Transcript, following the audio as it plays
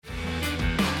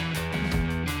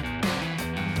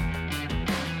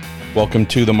Welcome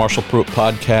to the Marshall Pruitt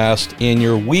Podcast in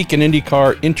your Week in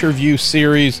IndyCar interview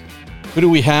series. Who do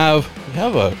we have? We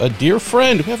have a dear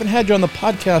friend. We haven't had you on the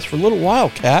podcast for a little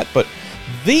while, Kat, but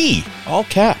the, all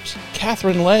caps,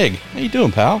 Katherine Legge. How you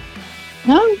doing, pal?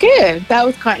 I'm good. That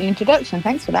was quite an introduction.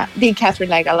 Thanks for that. The Katherine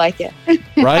Legge, I like it.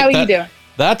 Right? How are you doing?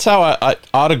 That's how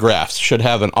autographs should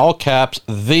have an all caps,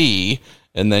 the,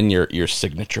 and then your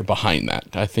signature behind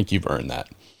that. I think you've earned that.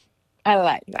 I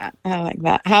like that.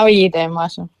 How are you doing,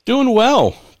 Marshall? Doing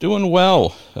well.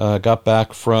 Got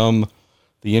back from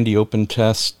the Indy Open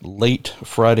test late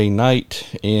Friday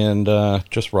night and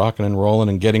just rocking and rolling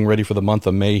and getting ready for the month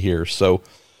of May here. So,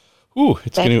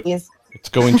 it's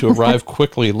going to arrive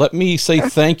quickly. Let me say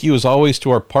thank you, as always,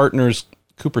 to our partners,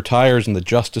 Cooper Tires and the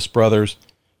Justice Brothers,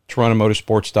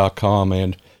 TorontoMotorsports.com,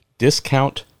 and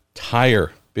Discount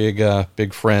Tire.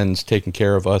 Big friends taking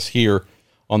care of us here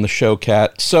on the show,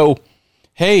 Kat. So,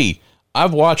 hey,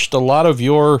 I've watched a lot of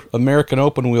your American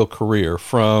Open Wheel career,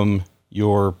 from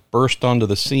your burst onto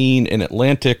the scene in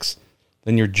Atlantics,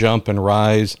 then your jump and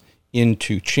rise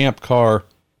into Champ Car.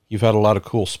 You've had a lot of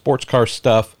cool sports car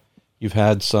stuff. You've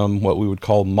had some what we would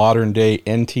call modern day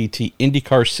NTT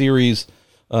IndyCar series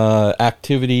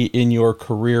activity in your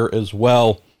career as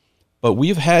well. But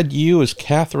we've had you as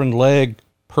Katherine Legge,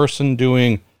 person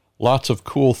doing lots of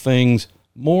cool things,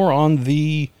 more on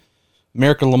the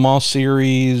American Le Mans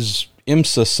Series,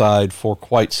 IMSA side for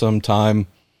quite some time.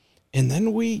 And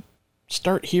then we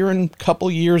start hearing a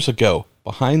couple years ago,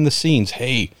 behind the scenes,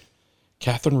 hey,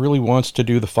 Katherine really wants to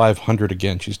do the 500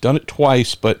 again. She's done it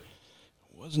twice, but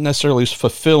it wasn't necessarily as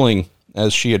fulfilling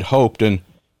as she had hoped, and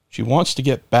she wants to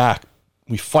get back.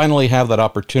 We finally have that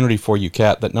opportunity for you,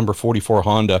 Kat, that number 44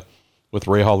 Honda with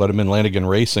Rahal Letterman Lanigan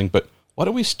Racing. But why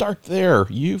don't we start there?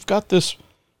 You've got this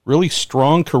really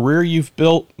strong career you've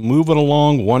built, moving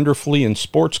along wonderfully in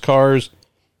sports cars,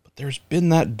 but there's been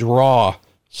that draw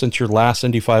since your last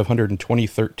Indy 500 in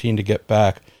 2013 to get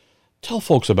back. Tell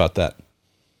folks about that.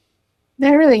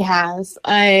 There really has.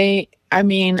 I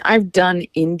mean, I've done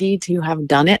Indy to have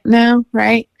done it now,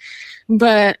 right?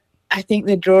 But I think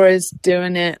the draw is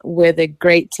doing it with a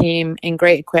great team and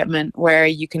great equipment where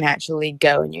you can actually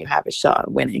go and you have a shot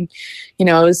at winning. You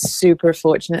know, I was super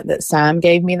fortunate that Sam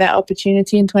gave me that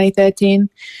opportunity in 2013.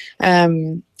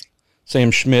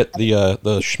 Sam Schmidt,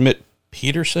 the Schmidt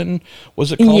Peterson,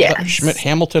 was it called? Yes. Schmidt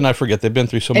Hamilton? I forget. They've been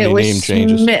through so many name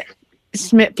changes.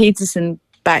 Schmidt Peterson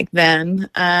back then.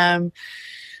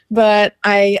 But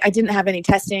I didn't have any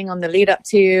testing on the lead up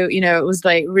to, it was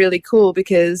like really cool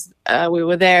because we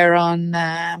were there on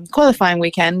qualifying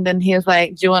weekend, and he was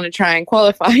like, do you want to try and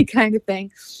qualify kind of thing?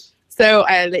 So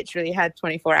I literally had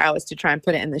 24 hours to try and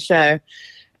put it in the show.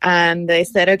 And they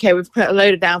said, okay, we've put a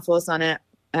load of downforce on it.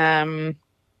 And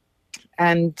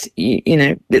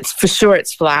it's for sure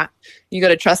it's flat. You got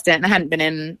to trust it. And I hadn't been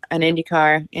in an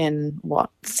IndyCar in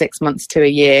 6 months to a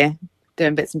year,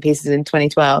 doing bits and pieces in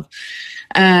 2012.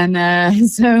 And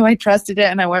so I trusted it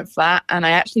and I went flat, and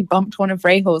I actually bumped one of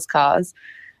Rahal's cars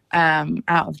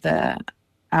out of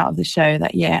the show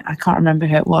that year. I can't remember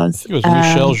who it was. It was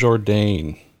Michel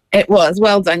Jourdain. It was.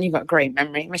 Well done. You've got great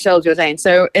memory. Michel Jourdain.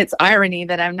 So it's irony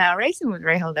that I'm now racing with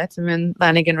Rahal Letterman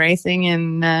Lanigan Racing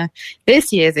in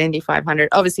this year's Indy 500.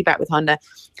 Obviously back with Honda.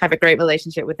 Have a great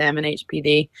relationship with them and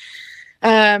HPD.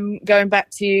 Going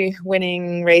back to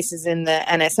winning races in the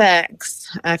NSX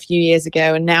a few years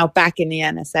ago, and now back in the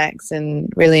NSX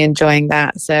and really enjoying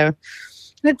that. So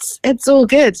it's all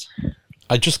good.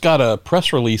 I just got a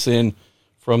press release in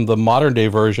from the modern day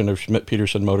version of Schmidt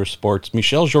Peterson Motorsports.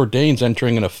 Michel Jourdain's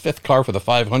entering in a fifth car for the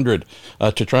 500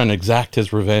 to try and exact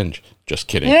his revenge. Just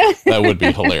kidding. That would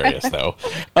be hilarious, though.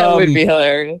 That would be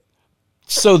hilarious.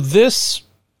 So this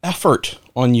effort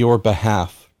on your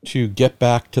behalf to get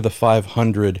back to the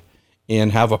 500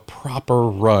 and have a proper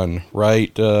run,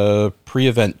 right?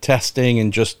 Pre-event testing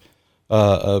and just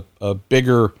a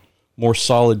bigger, more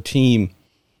solid team.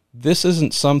 This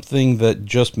isn't something that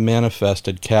just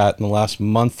manifested, Kat, in the last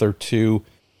month or two.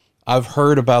 I've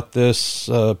heard about this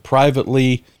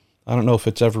privately. I don't know if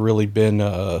it's ever really been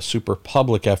a super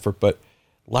public effort, but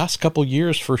last couple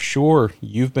years for sure,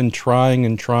 you've been trying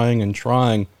and trying and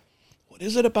trying. What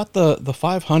is it about the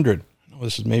 500?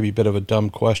 This is maybe a bit of a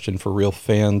dumb question for real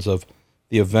fans of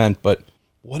the event, but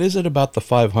what is it about the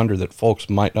 500 that folks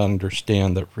might not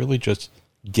understand that really just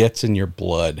gets in your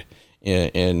blood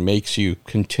and makes you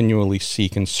continually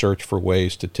seek and search for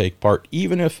ways to take part,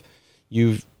 even if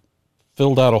you've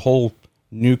filled out a whole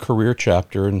new career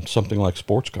chapter in something like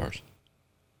sports cars?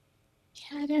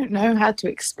 I don't know how to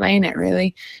explain it,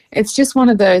 really. It's just one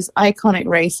of those iconic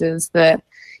races that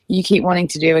you keep wanting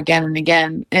to do again and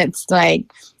again. It's like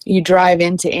you drive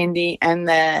into Indy and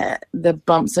the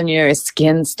bumps on your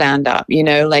skin stand up, you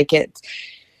know, like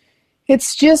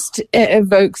it's just, it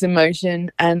evokes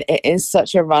emotion, and it is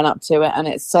such a run up to it, and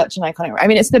it's such an iconic, I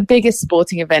mean, it's the biggest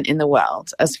sporting event in the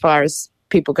world as far as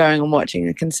people going and watching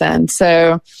are concerned.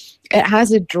 So it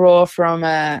has a draw from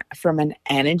an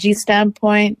energy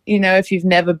standpoint. You know, if you've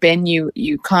never been,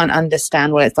 you can't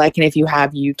understand what it's like, and if you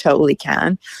have, you totally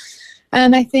can.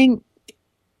 And I think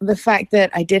the fact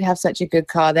that I did have such a good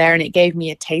car there and it gave me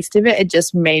a taste of it, it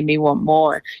just made me want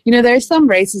more. You know, there are some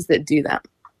races that do that.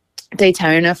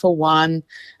 Daytona for one,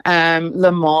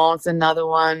 Le Mans another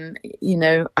one. You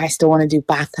know, I still want to do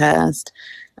Bathurst.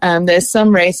 There's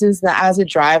some races that as a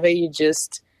driver,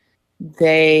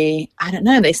 they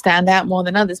stand out more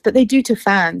than others, but they do to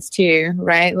fans too,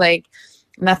 right? Like,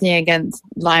 nothing against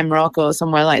Lime Rock or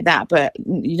somewhere like that, but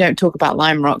you don't talk about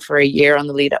Lime Rock for a year on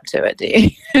the lead up to it, do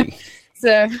you?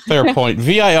 So fair point.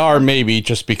 VIR maybe,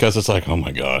 just because it's like, oh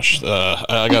my gosh,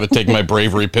 I got to take my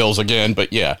bravery pills again.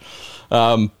 But yeah,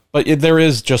 but there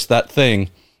is just that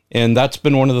thing, and that's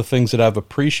been one of the things that I've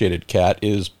appreciated, Kat,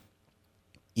 is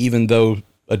even though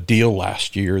a deal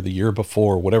last year, the year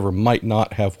before, whatever might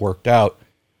not have worked out,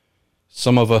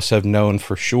 some of us have known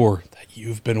for sure that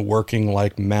you've been working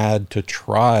like mad to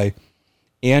try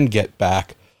and get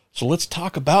back. So let's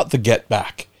talk about the get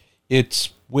back. It's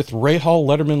with Rahal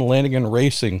Letterman Lanigan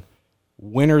Racing,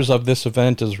 winners of this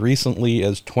event as recently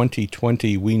as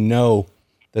 2020. We know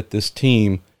that this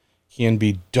team can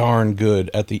be darn good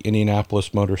at the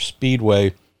Indianapolis Motor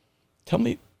Speedway. Tell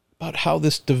me about how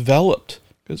this developed,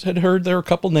 because I'd heard there are a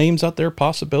couple names out there,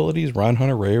 possibilities. Ryan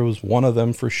Hunter-Reay was one of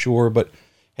them for sure, but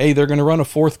hey, they're going to run a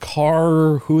fourth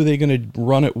car. Who are they going to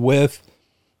run it with?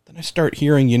 Then I start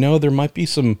hearing, you know, there might be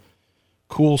some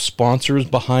cool sponsors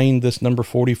behind this number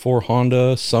 44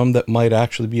 Honda, some that might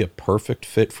actually be a perfect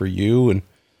fit for you and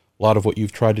a lot of what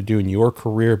you've tried to do in your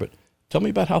career. But tell me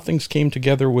about how things came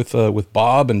together with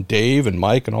Bob and Dave and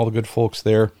Mike and all the good folks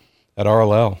there at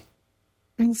RLL.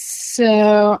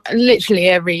 So literally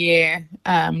every year,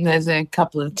 there's a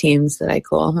couple of teams that I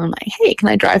call. I'm like, hey, can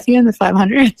I drive you in the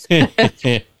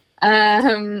 500?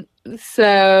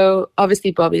 So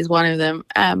obviously Bobby's one of them.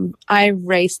 I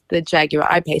raced the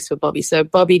Jaguar. I paced for Bobby. So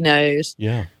Bobby knows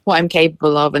what I'm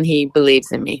capable of, and he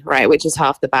believes in me, right? Which is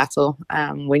half the battle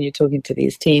when you're talking to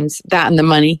these teams. That and the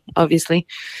money, obviously.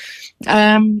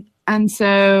 And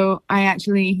so I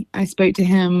spoke to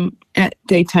him at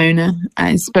Daytona.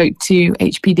 I spoke to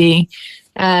HPD,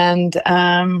 and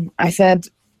I said,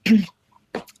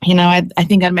 you know, I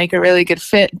think I'd make a really good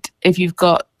fit if you've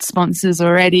got sponsors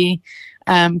already.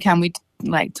 Can we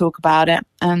talk about it?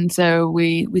 And so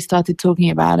we started talking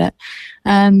about it,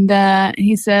 and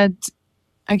he said,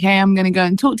 okay, I'm going to go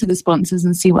and talk to the sponsors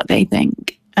and see what they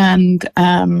think. And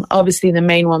obviously the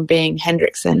main one being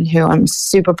Hendrickson, who I'm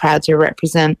super proud to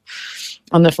represent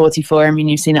on the 44. I mean,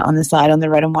 you've seen it on the side on the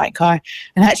red and white car.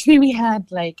 And actually we had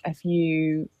like a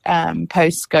few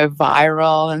posts go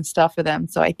viral and stuff for them.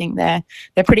 So I think they're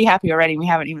pretty happy already. We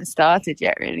haven't even started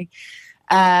yet, really.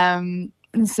 And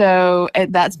so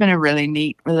that's been a really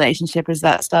neat relationship as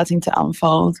that's starting to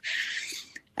unfold.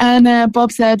 And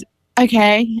Bob said,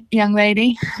 okay, young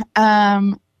lady,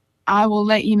 I will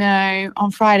let you know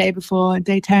on Friday before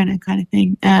Daytona, kind of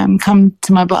thing. Come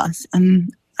to my bus.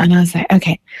 And I was like,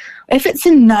 okay, if it's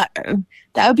a no,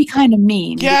 that would be kind of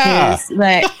mean. Yeah.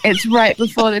 Because it's right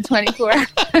before the 24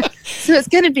 so it's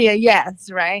going to be a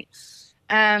yes, right?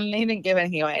 He didn't give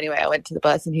anything away anyway. I went to the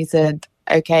bus and he said,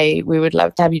 okay, we would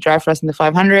love to have you drive for us in the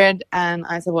 500. And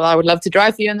I said, well, I would love to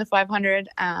drive for you in the 500.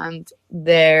 And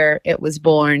there it was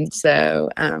born. So,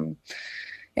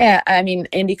 yeah, I mean,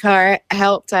 IndyCar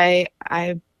helped. I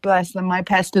bless them. I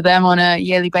pester them on a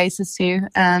yearly basis too.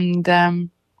 And,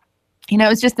 you know, it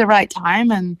was just the right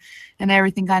time and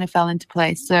everything kind of fell into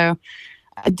place. So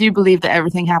I do believe that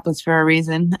everything happens for a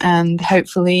reason. And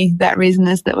hopefully that reason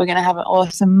is that we're going to have an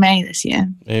awesome May this year.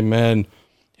 Amen.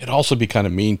 It'd also be kind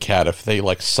of mean, Kat, if they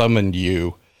summoned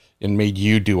you and made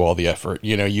you do all the effort.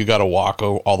 You know, you got to walk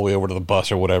all the way over to the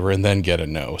bus or whatever and then get a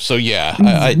no. So yeah,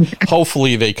 I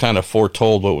hopefully they kind of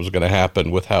foretold what was going to happen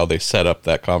with how they set up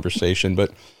that conversation.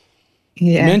 But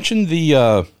you mentioned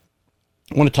I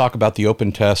want to talk about the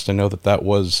open test. I know that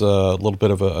was a little bit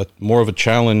of more of a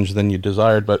challenge than you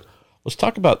desired, but let's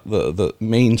talk about the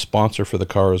main sponsor for the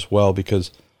car as well, because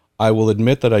I will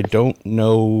admit that I don't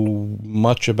know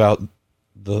much about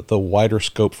the wider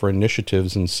scope for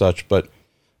initiatives and such, but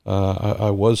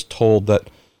I was told that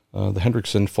the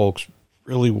Hendrickson folks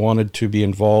really wanted to be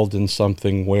involved in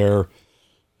something where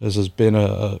this has been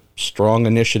a strong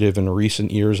initiative in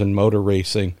recent years in motor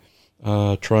racing,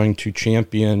 trying to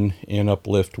champion and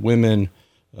uplift women,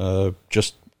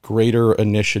 just greater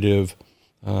initiative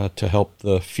to help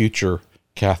the future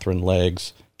Katherine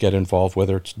Legge get involved,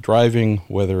 whether it's driving,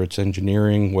 whether it's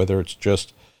engineering, whether it's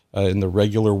just in the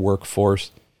regular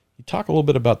workforce. You talk a little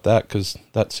bit about that, because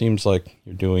that seems like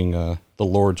you're doing the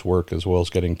Lord's work as well as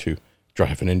getting to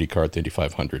drive an IndyCar at the Indy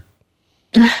 500.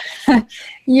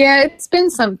 Yeah, it's been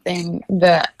something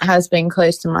that has been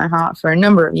close to my heart for a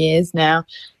number of years now,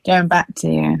 going back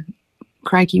to,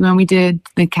 crikey, when we did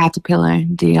the Caterpillar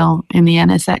deal in the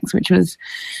NSX, which was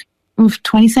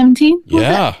 2017?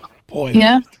 Yeah. Boy,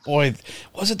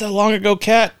 was it that long ago,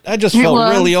 Kat? I just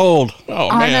felt really old.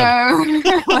 Oh, man.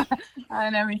 I know. I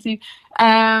know, me too.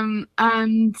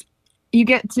 And you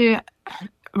get to...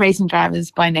 Racing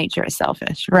drivers by nature are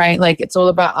selfish, right? Like, it's all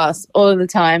about us all of the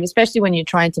time, especially when you're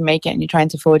trying to make it and you're trying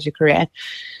to forge your career.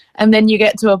 And then you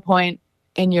get to a point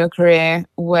in your career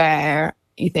where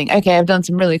you think, okay, I've done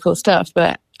some really cool stuff,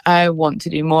 but I want to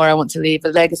do more. I want to leave a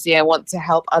legacy. I want to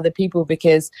help other people,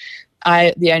 because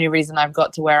the only reason I've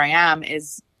got to where I am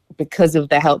is because of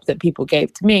the help that people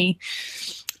gave to me.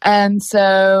 And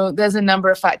so there's a number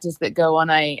of factors that go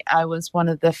on. I was one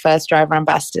of the first driver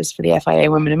ambassadors for the FIA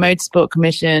Women in Motorsport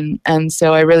Commission. And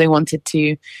so I really wanted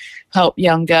to help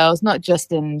young girls, not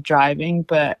just in driving,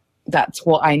 but that's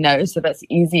what I know. So that's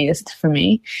easiest for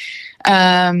me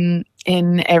in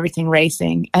everything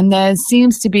racing. And there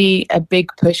seems to be a big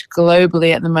push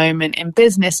globally at the moment in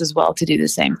business as well to do the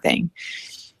same thing.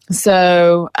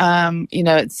 So,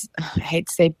 it's, I hate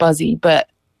to say buzzy, but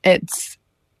it's,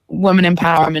 women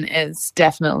empowerment is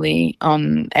definitely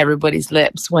on everybody's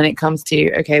lips when it comes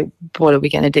to, okay, what are we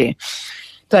going to do?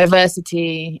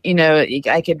 Diversity,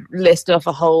 I could list off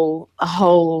a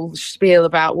whole spiel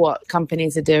about what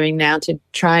companies are doing now to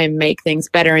try and make things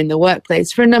better in the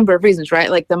workplace for a number of reasons, right?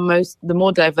 Like the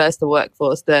more diverse the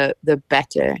workforce, the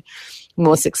better,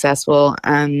 more successful,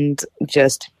 and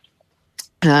just,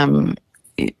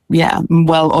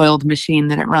 well-oiled machine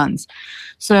that it runs.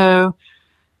 So,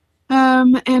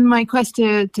 in my quest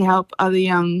to help other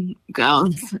young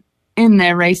girls in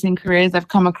their racing careers, I've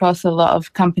come across a lot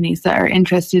of companies that are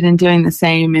interested in doing the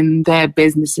same in their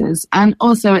businesses. And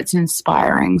also it's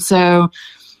inspiring. So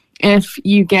if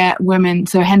you get women,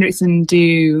 so Hendrickson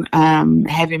do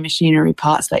heavy machinery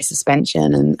parts like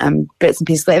suspension and bits and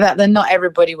pieces like that not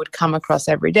everybody would come across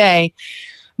every day.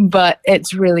 But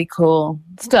it's really cool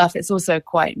stuff. It's also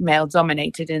quite male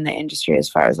dominated in the industry as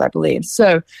far as I believe.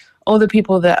 So all the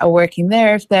people that are working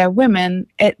there, if they're women,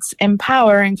 it's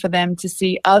empowering for them to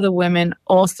see other women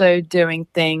also doing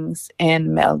things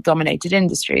in male-dominated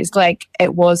industries, like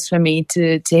it was for me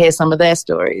to hear some of their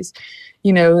stories.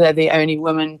 They're the only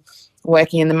woman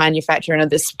working in the manufacturing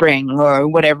of the spring or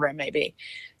whatever it may be.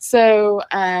 So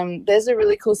there's a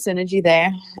really cool synergy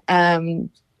there.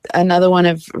 Another one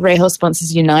of Rahal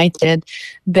sponsors, United,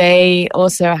 they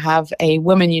also have a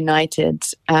Women United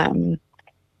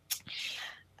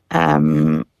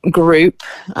group.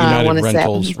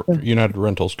 United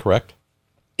Rentals, correct?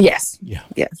 Yes. Yeah.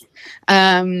 Yes.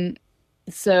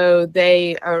 So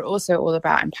they are also all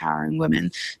about empowering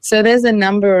women. So there's a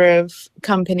number of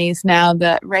companies now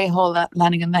that Rahal,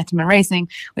 Lanigan, Letterman Racing,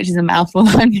 which is a mouthful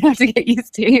I'm going to have to get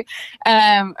used to,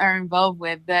 are involved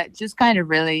with, that just kind of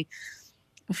really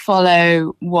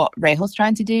follow what Rahal's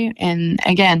trying to do. And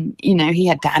again, he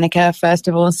had Danica first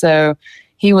of all, so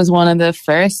he was one of the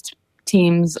first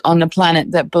teams on the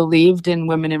planet that believed in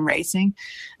women in racing,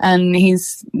 and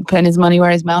he's putting his money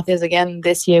where his mouth is again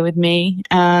this year with me.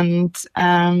 And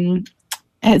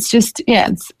it's just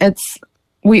it's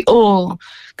we all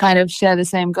kind of share the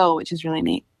same goal, which is really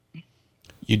neat.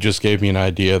 You just gave me an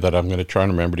idea that I'm going to try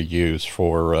and remember to use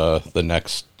for the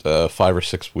next 5 or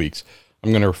 6 weeks. I'm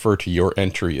going to refer to your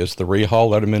entry as the Rahal,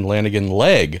 Letterman, Lanigan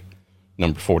Legge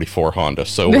number 44 Honda.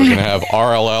 So we're going to have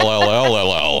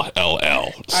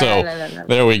RLLLLLLL. So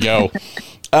there we go.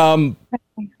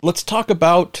 Let's talk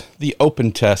about the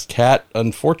open test, Kat.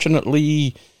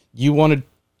 Unfortunately, you wanted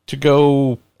to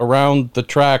go around the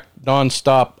track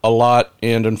nonstop a lot,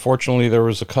 and unfortunately there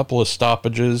was a couple of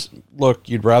stoppages. Look,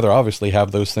 you'd rather obviously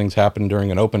have those things happen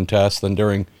during an open test than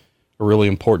during a really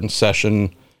important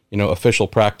session, official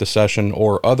practice session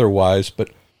or otherwise, but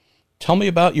tell me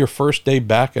about your first day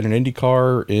back at an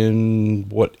IndyCar in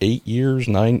 8 years,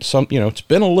 9, it's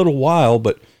been a little while,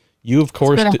 but you of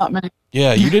course,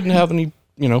 you didn't have any,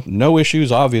 no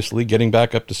issues, obviously getting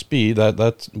back up to speed.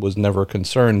 That was never a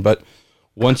concern. But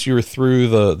once you were through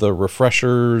the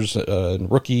refreshers and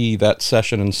rookie, that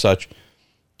session and such,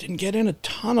 didn't get in a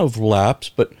ton of laps,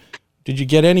 but did you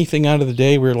get anything out of the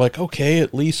day where you're like, okay,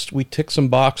 at least we tick some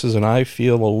boxes and I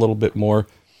feel a little bit more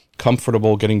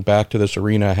comfortable getting back to this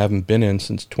arena I haven't been in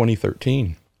since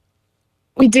 2013.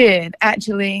 We did,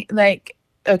 actually. Like,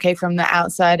 okay, from the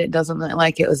outside, it doesn't look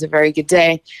like it was a very good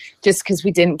day, just because we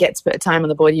didn't get to put a time on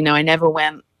the board. You know, I never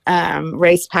went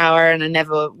race power, and I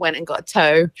never went and got a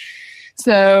tow.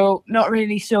 So not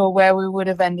really sure where we would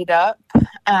have ended up.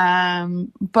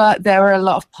 But there were a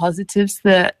lot of positives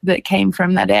that came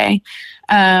from that day.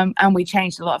 And we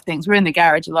changed a lot of things. We were in the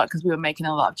garage a lot because we were making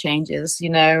a lot of changes. You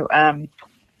know,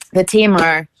 the team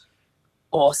are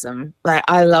awesome. Like,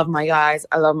 I love my guys.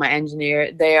 I love my engineer.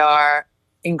 They are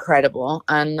incredible.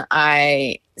 And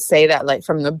I say that like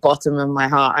from the bottom of my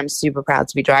heart. I'm super proud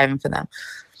to be driving for them.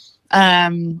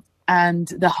 And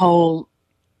the whole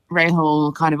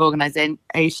Rahal kind of organization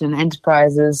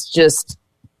enterprise is just,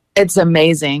 it's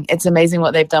amazing. It's amazing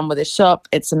what they've done with the shop.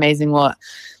 It's amazing what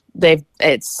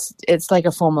it's like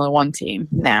a Formula One team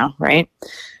now, right?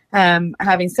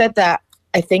 Having said that,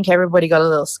 I think everybody got a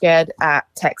little scared at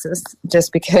Texas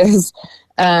just because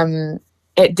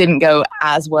it didn't go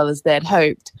as well as they'd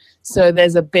hoped. So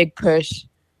there's a big push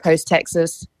post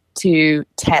Texas to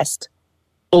test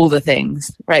all the things,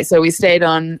 right? So we stayed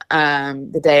on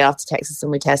the day after Texas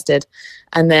and we tested.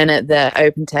 And then at the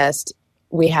open test,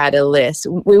 we had a list.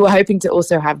 We were hoping to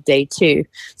also have day 2.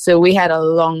 So we had a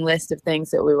long list of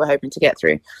things that we were hoping to get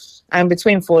through. And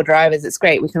between 4 drivers, it's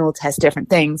great. We can all test different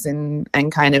things and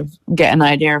kind of get an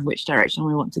idea of which direction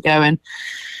we want to go in.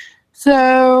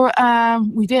 So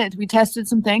we did. We tested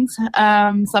some things.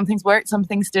 Some things worked, some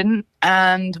things didn't.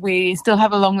 And we still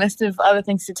have a long list of other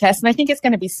things to test. And I think it's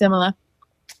going to be similar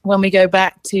when we go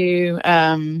back to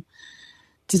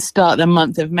start the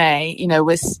month of May. You know,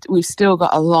 we've still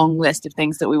got a long list of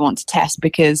things that we want to test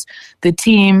because the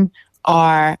team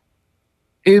are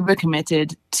uber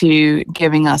committed to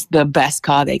giving us the best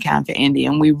car they can for Indy,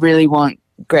 and we really want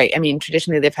great. I mean,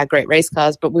 traditionally they've had great race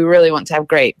cars, but we really want to have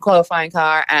great qualifying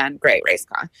car and great race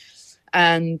car.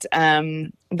 And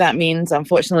that means,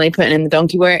 unfortunately, putting in the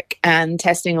donkey work and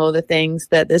testing all the things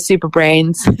that the super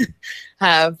brains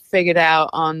have figured out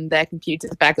on their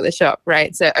computers back at the shop,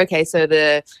 right? So, okay, so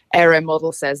the aero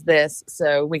model says this,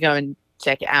 so we go and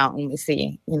check it out and we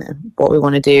see, you know, what we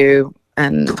want to do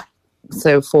and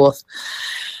so forth.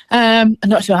 I'm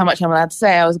not sure how much I'm allowed to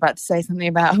say. I was about to say something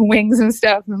about wings and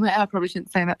stuff, and I'm like, I probably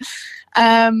shouldn't say that.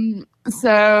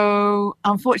 So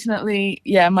unfortunately,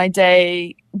 yeah, my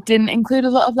day didn't include a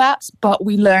lot of laps, but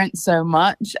we learned so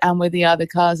much, and with the other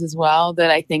cars as well, that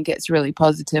I think it's really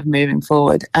positive moving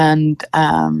forward. And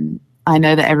I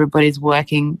know that everybody's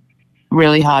working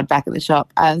really hard back at the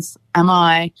shop, as am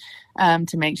I,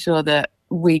 to make sure that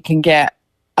we can get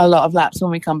a lot of laps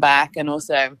when we come back, and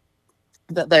also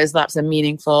that those laps are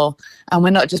meaningful, and we're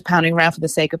not just pounding around for the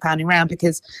sake of pounding around,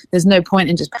 because there's no point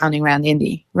in just pounding around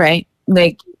Indy, right?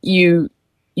 Like you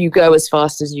go as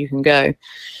fast as you can go.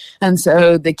 And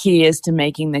so the key is to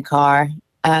making the car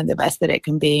the best that it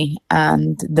can be.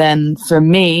 And then for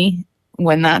me,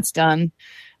 when that's done,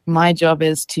 my job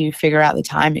is to figure out the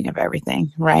timing of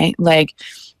everything, right? Like,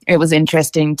 it was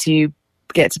interesting to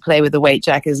get to play with the weight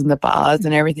jackers and the bars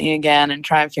and everything again and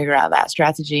try and figure out that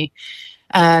strategy.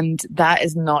 And that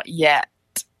is not yet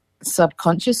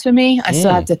subconscious for me. I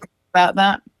still have to think about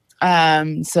that.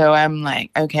 So I'm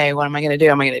like, okay, what am I going to do?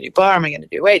 Am I going to do bar? Am I going to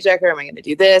do weight jacker? Am I going to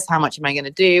do this? How much am I going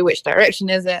to do? Which direction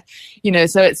is it? You know,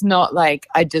 so it's not like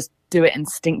I just do it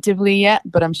instinctively yet,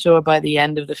 but I'm sure by the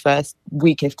end of the first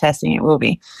week of testing it will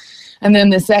be. And then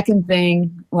the second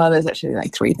thing, well, there's actually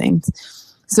like 3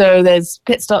 things. So there's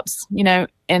pit stops, you know,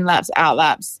 in laps, out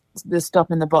laps, the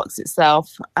stop in the box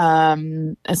itself,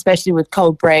 especially with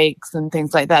cold brakes and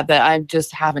things like that I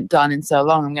just haven't done in so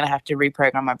long. I'm going to have to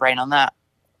reprogram my brain on that.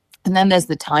 And then there's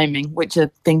the timing, which I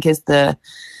think is the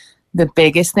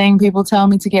biggest thing people tell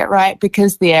me to get right,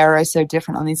 because the aero is so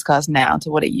different on these cars now to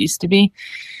what it used to be.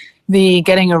 The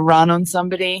getting a run on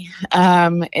somebody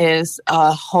is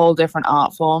a whole different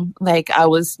art form. Like, I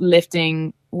was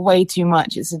lifting way too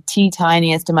much. It's a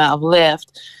tiniest amount of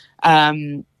lift,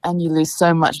 and you lose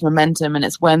so much momentum, and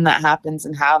it's when that happens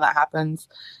and how that happens.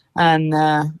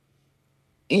 And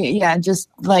yeah, just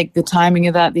like the timing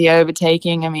of that, the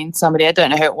overtaking. I mean, somebody, I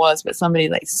don't know who it was, but somebody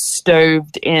like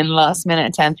stoved in last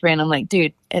minute at 10-3, and I'm like,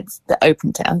 dude, it's the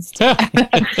open test.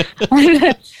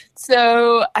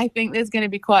 So I think there's going to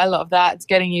be quite a lot of that. It's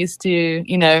getting used to,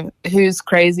 you know, who's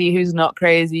crazy, who's not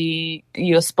crazy,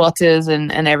 your spotters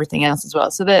and everything else as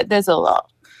well. So there's a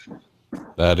lot.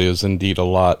 That is indeed a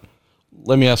lot.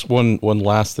 Let me ask one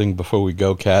last thing before we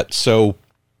go, Kat. So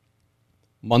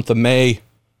month of May,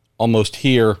 almost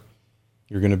here.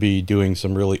 You're going to be doing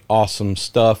some really awesome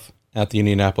stuff at the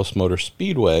Indianapolis Motor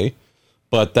Speedway.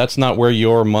 But that's not where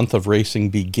your month of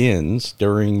racing begins.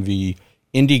 During the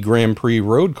Indy Grand Prix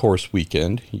road course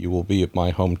weekend, you will be at my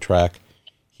home track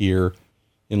here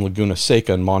in Laguna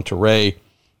Seca in Monterey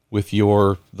with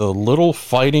the little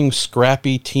fighting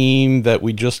scrappy team that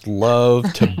we just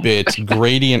love to bits,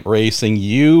 Gradient Racing.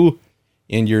 You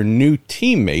and your new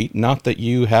teammate, not that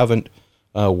you haven't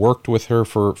worked with her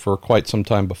for quite some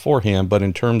time beforehand, but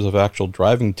in terms of actual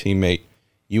driving teammate,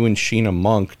 you and Sheena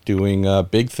Monk doing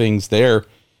big things there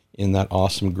in that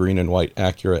awesome green and white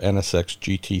Acura NSX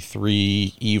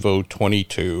GT3 Evo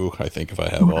 22. I think if I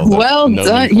have all that. Well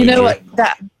done. You know what?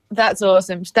 That's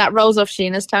awesome. That rolls off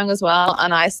Sheena's tongue as well.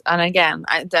 And again,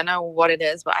 I don't know what it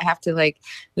is, but I have to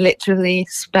literally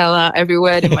spell out every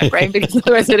word in my brain because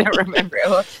otherwise I don't remember it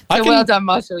all. So well done,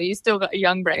 Marshall. You still got a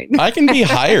young brain. I can be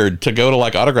hired to go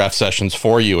to autograph sessions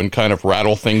for you and kind of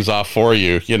rattle things off for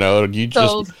you. You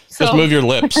just move your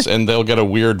lips and they'll get a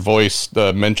weird voice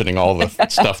mentioning all the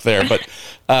stuff there. But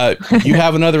you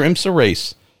have another IMSA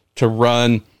race to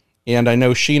run. And I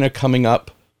know Sheena coming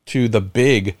up to the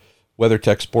big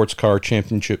WeatherTech Sports Car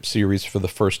Championship Series for the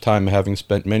first time, having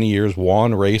spent many years,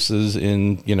 won races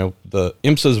in, the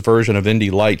IMSA's version of Indy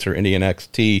Lights or Indy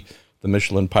NXT, the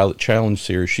Michelin Pilot Challenge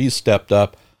Series. She's stepped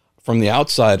up. From the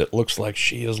outside, it looks like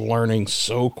she is learning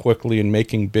so quickly and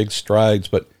making big strides.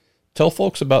 But tell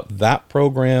folks about that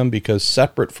program, because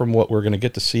separate from what we're going to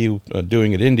get to see you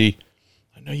doing at Indy,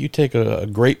 I know you take a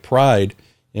great pride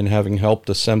in having helped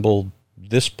assemble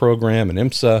this program and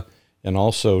IMSA, and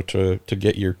also to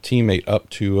get your teammate up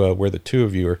to where the two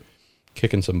of you are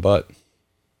kicking some butt.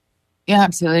 Yeah,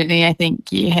 absolutely. I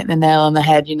think you hit the nail on the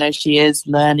head. She is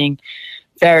learning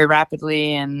very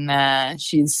rapidly, and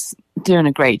she's doing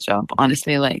a great job,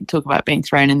 honestly. Talk about being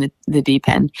thrown in the deep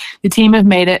end. The team have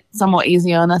made it somewhat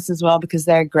easy on us as well because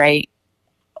they're great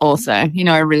also.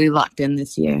 I really locked in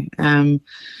this year.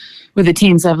 With the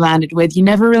teams I've landed with, you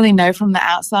never really know from the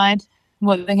outside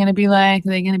what they're going to be like. Are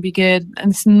they going to be good?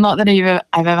 And it's not that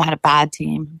I've ever had a bad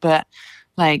team, but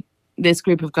this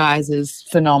group of guys is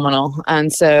phenomenal.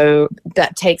 And so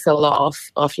that takes a lot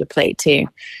off your plate too.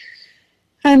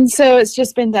 And so it's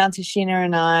just been down to Sheena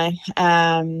and I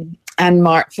and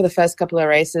Mark for the first couple of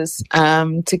races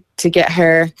to get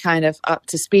her kind of up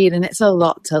to speed. And it's a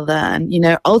lot to learn.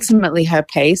 Ultimately her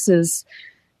pace has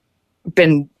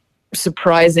been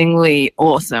surprisingly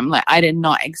awesome. I did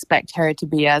not expect her to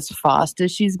be as fast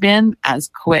as she's been, as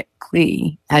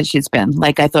quickly as she's been.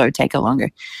 I thought it would take her longer.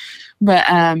 But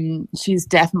she's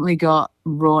definitely got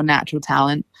raw natural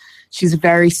talent. She's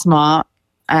very smart,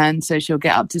 and so she'll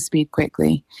get up to speed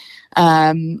quickly.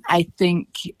 I think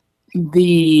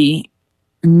the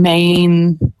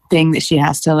main thing that she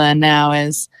has to learn now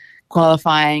is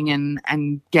qualifying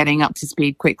and getting up to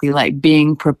speed quickly,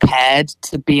 being prepared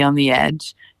to be on the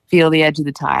edge, feel the edge of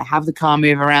the tire, have the car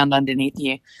move around underneath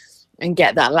you, and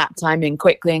get that lap time in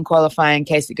quickly in qualifying in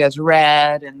case it goes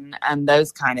red and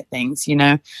those kind of things.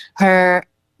 Her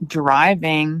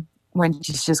driving when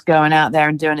she's just going out there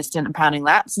and doing a stint and pounding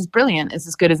laps is brilliant. It's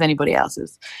as good as anybody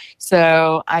else's.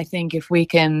 So I think if we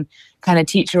can kind of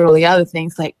teach her all the other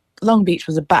things, Long Beach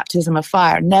was a baptism of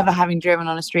fire, never having driven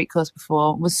on a street course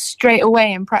before, was straight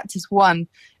away in practice one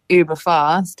uber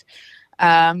fast.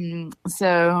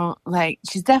 So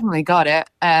she's definitely got it,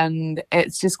 and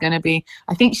it's just going to be,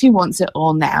 I think she wants it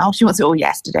all now. She wants it all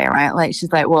yesterday, right? She's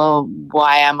well,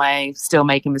 why am I still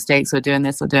making mistakes or doing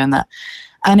this or doing that?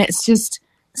 And it's just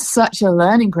such a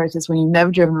learning process when you've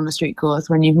never driven on a street course,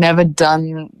 when you've never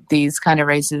done these kind of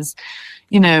races.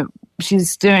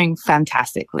 She's doing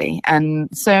fantastically and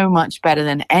so much better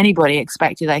than anybody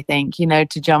expected, I think,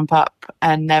 to jump up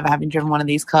and never having driven one of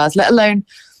these cars, let alone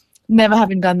never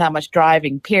having done that much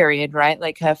driving, period,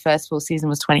 right? Her first full season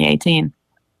was 2018.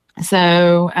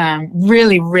 So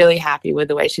really, really happy with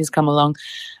the way she's come along.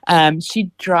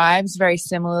 She drives very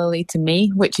similarly to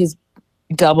me, which is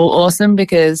double awesome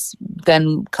because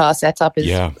then car setup is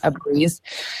a breeze.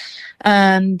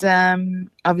 And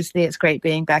obviously it's great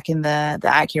being back in the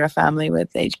Acura family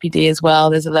with HPD as well.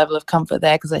 There's a level of comfort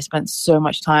there because I spent so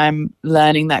much time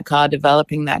learning that car,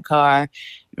 developing that car,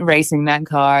 racing that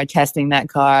car, testing that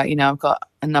car. I've got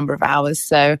a number of hours.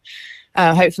 So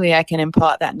hopefully I can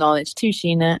impart that knowledge to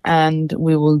Sheena and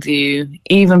we will do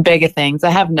even bigger things.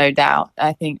 I have no doubt.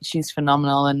 I think she's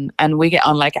phenomenal and we get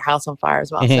on like a house on fire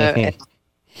as well. So it's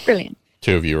brilliant.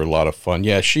 Two of you are a lot of fun.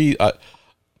 Yeah,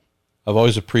 I've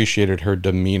always appreciated her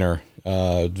demeanor.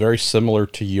 Very similar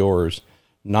to yours.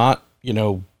 Not,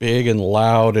 big and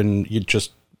loud and you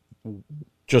just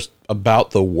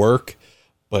about the work,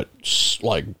 but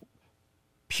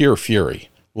pure fury.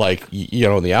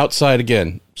 On the outside,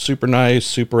 again, super nice,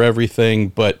 super everything,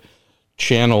 but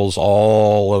channels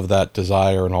all of that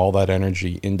desire and all that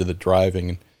energy into the driving.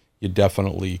 And you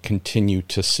definitely continue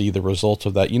to see the results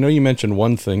of that. You know, you mentioned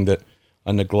one thing that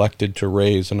I neglected to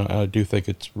raise, and I do think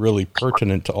it's really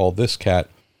pertinent to all this, Kat.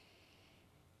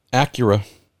 Acura,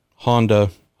 Honda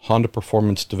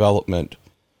Performance Development,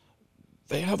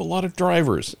 they have a lot of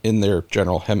drivers in their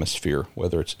general hemisphere,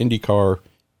 whether it's IndyCar,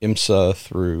 IMSA,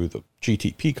 through the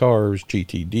GTP cars,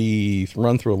 GTD,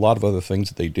 run through a lot of other things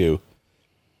that they do.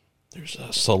 There's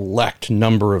a select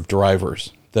number of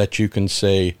drivers that you can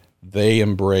say they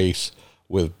embrace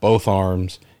with both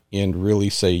arms and really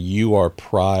say you are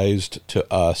prized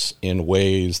to us in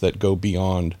ways that go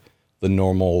beyond the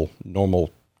normal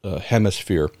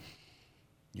hemisphere.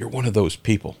 You're one of those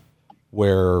people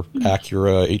where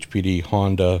Acura, HPD,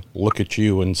 Honda look at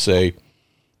you and say,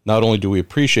 not only do we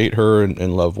appreciate her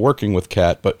and love working with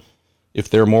Kat, but if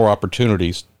there are more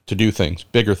opportunities to do things,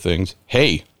 bigger things,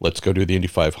 hey, let's go do the Indy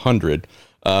 500.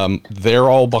 They're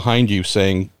all behind you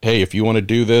saying, hey, if you want to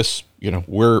do this, you know,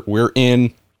 we're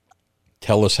in.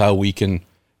 Tell us how we can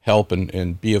help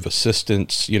and be of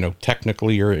assistance, you know,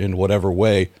 technically or in whatever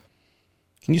way.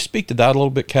 Can you speak to that a little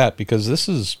bit, Kat? Because this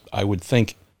is, I would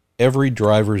think, every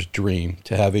driver's dream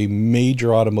to have a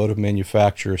major automotive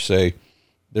manufacturer say,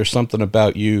 there's something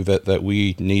about you that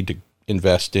we need to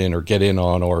invest in or get in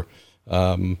on or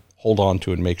hold on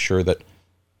to and make sure that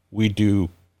we do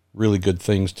really good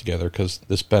things together, because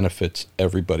this benefits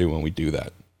everybody when we do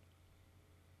that.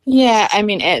 Yeah, I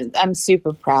mean, I'm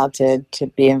super proud to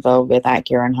be involved with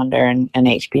Acura and Honda and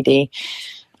HPD.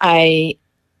 I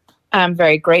am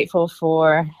very grateful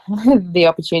for the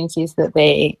opportunities that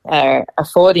they are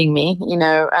affording me. You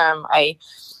know, I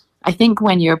think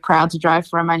when you're proud to drive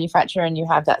for a manufacturer and you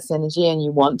have that synergy and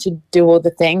you want to do all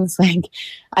the things, like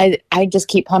I just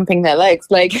keep pumping their legs.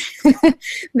 Like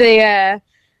the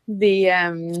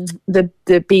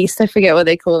beast, I forget what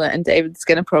they call it, and David's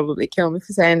going to probably kill me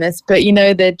for saying this, but you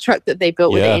know, the truck that they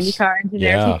built with the IndyCar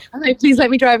engineer, I'm like, please let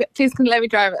me drive it, please can let me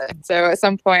drive it. So at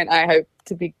some point I hope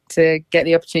to get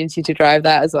the opportunity to drive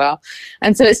that as well.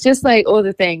 And so it's just like all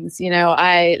the things, you know,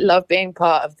 I love being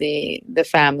part of the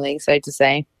family, so to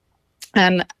say,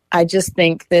 and I just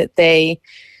think that they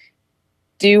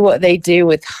do what they do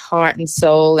with heart and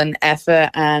soul and effort,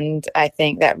 and I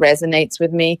think that resonates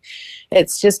with me.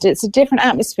 It's a different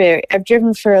atmosphere. I've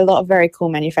driven for a lot of very cool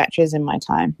manufacturers in my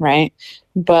time, right?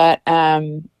 But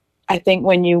I think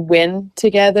when you win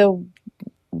together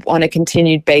on a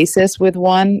continued basis with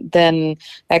one, then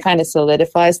that kind of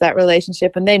solidifies that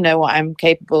relationship, and they know what I'm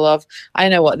capable of, I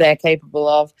know what they're capable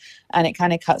of, and it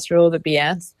kind of cuts through all the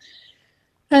BS.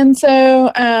 And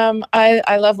so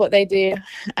I love what they do,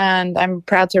 and I'm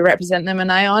proud to represent them.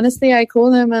 And I call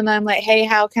them and I'm like, hey,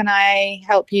 how can I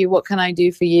help you? What can I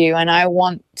do for you? And I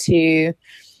want to,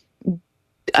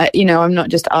 you know, I'm not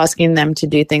just asking them to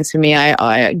do things for me.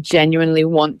 I genuinely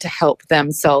want to help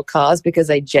them sell cars because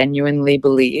I genuinely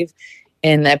believe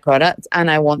in their product,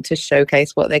 and I want to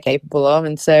showcase what they're capable of.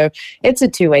 And so it's a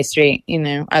two-way street. You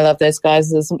know, I love those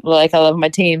guys like I love my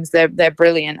teams. They're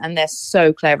brilliant, and they're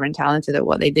so clever and talented at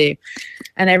what they do.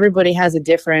 And everybody has a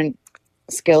different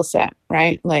skill set,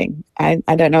 right? Like I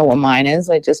don't know what mine is.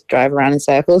 I just drive around in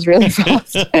circles really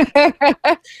fast.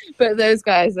 But those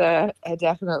guys are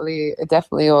definitely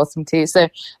awesome too. So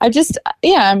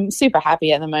I'm super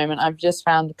happy at the moment. I've just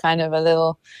found kind of a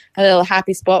little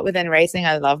happy spot within racing.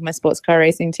 I love my sports car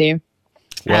racing too.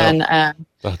 Well, and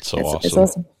that's so awesome. It's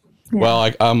awesome. Yeah.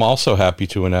 Well, I'm also happy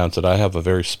to announce that I have a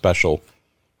very special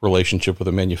relationship with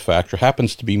a manufacturer.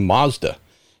 Happens to be Mazda.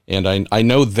 And I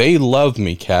know they love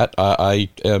me, Kat. I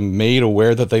am made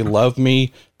aware that they love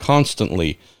me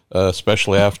constantly,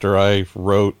 especially after I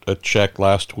wrote a check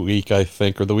last week, I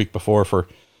think, or the week before, for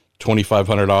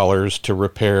 $2,500 to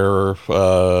repair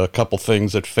a couple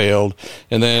things that failed.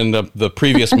 And then the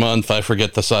previous month, I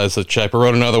forget the size of the check, but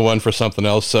wrote another one for something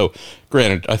else. So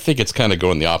granted, I think it's kind of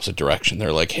going the opposite direction.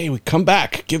 They're like, hey, we come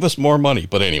back, give us more money.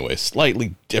 But anyway,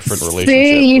 slightly different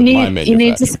relationship with my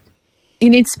manufacturer. You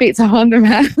need to speak to Honda,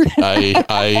 man.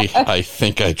 I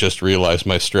think I just realized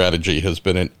my strategy has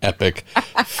been an epic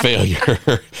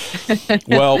failure.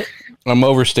 Well, I'm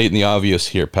overstating the obvious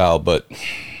here, pal, but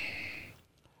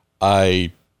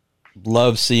I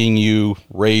love seeing you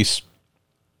race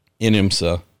in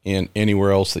IMSA and anywhere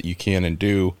else that you can and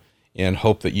do, and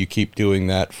hope that you keep doing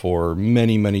that for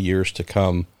many, many years to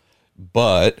come.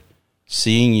 But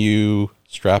seeing you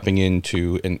strapping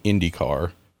into an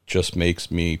IndyCar just makes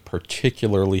me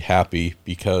particularly happy,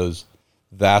 because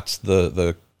that's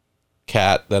the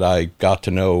Kat that I got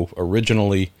to know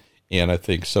originally, and I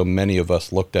think so many of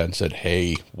us looked at and said,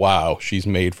 hey, wow, she's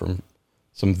made from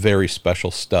some very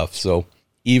special stuff. So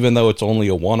even though it's only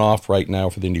a one-off right now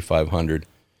for the Indy 500,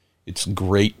 it's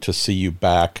great to see you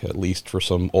back, at least for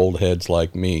some old heads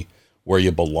like me, where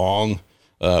you belong,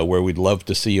 where we'd love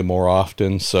to see you more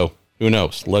often. So who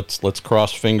knows? Let's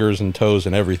cross fingers and toes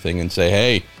and everything and say,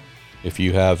 hey, if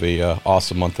you have a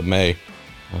awesome month of May,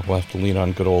 we'll have to lean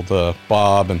on good old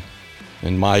Bob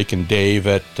and Mike and Dave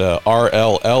at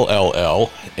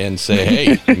RLLLL and say,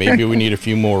 hey, maybe we need a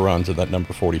few more runs of that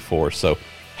number 44. So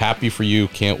happy for you.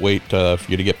 Can't wait for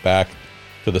you to get back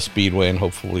to the Speedway, and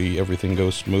hopefully everything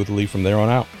goes smoothly from there on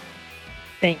out.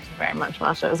 Thank you very much,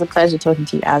 Marsha. It was a pleasure talking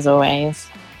to you as always.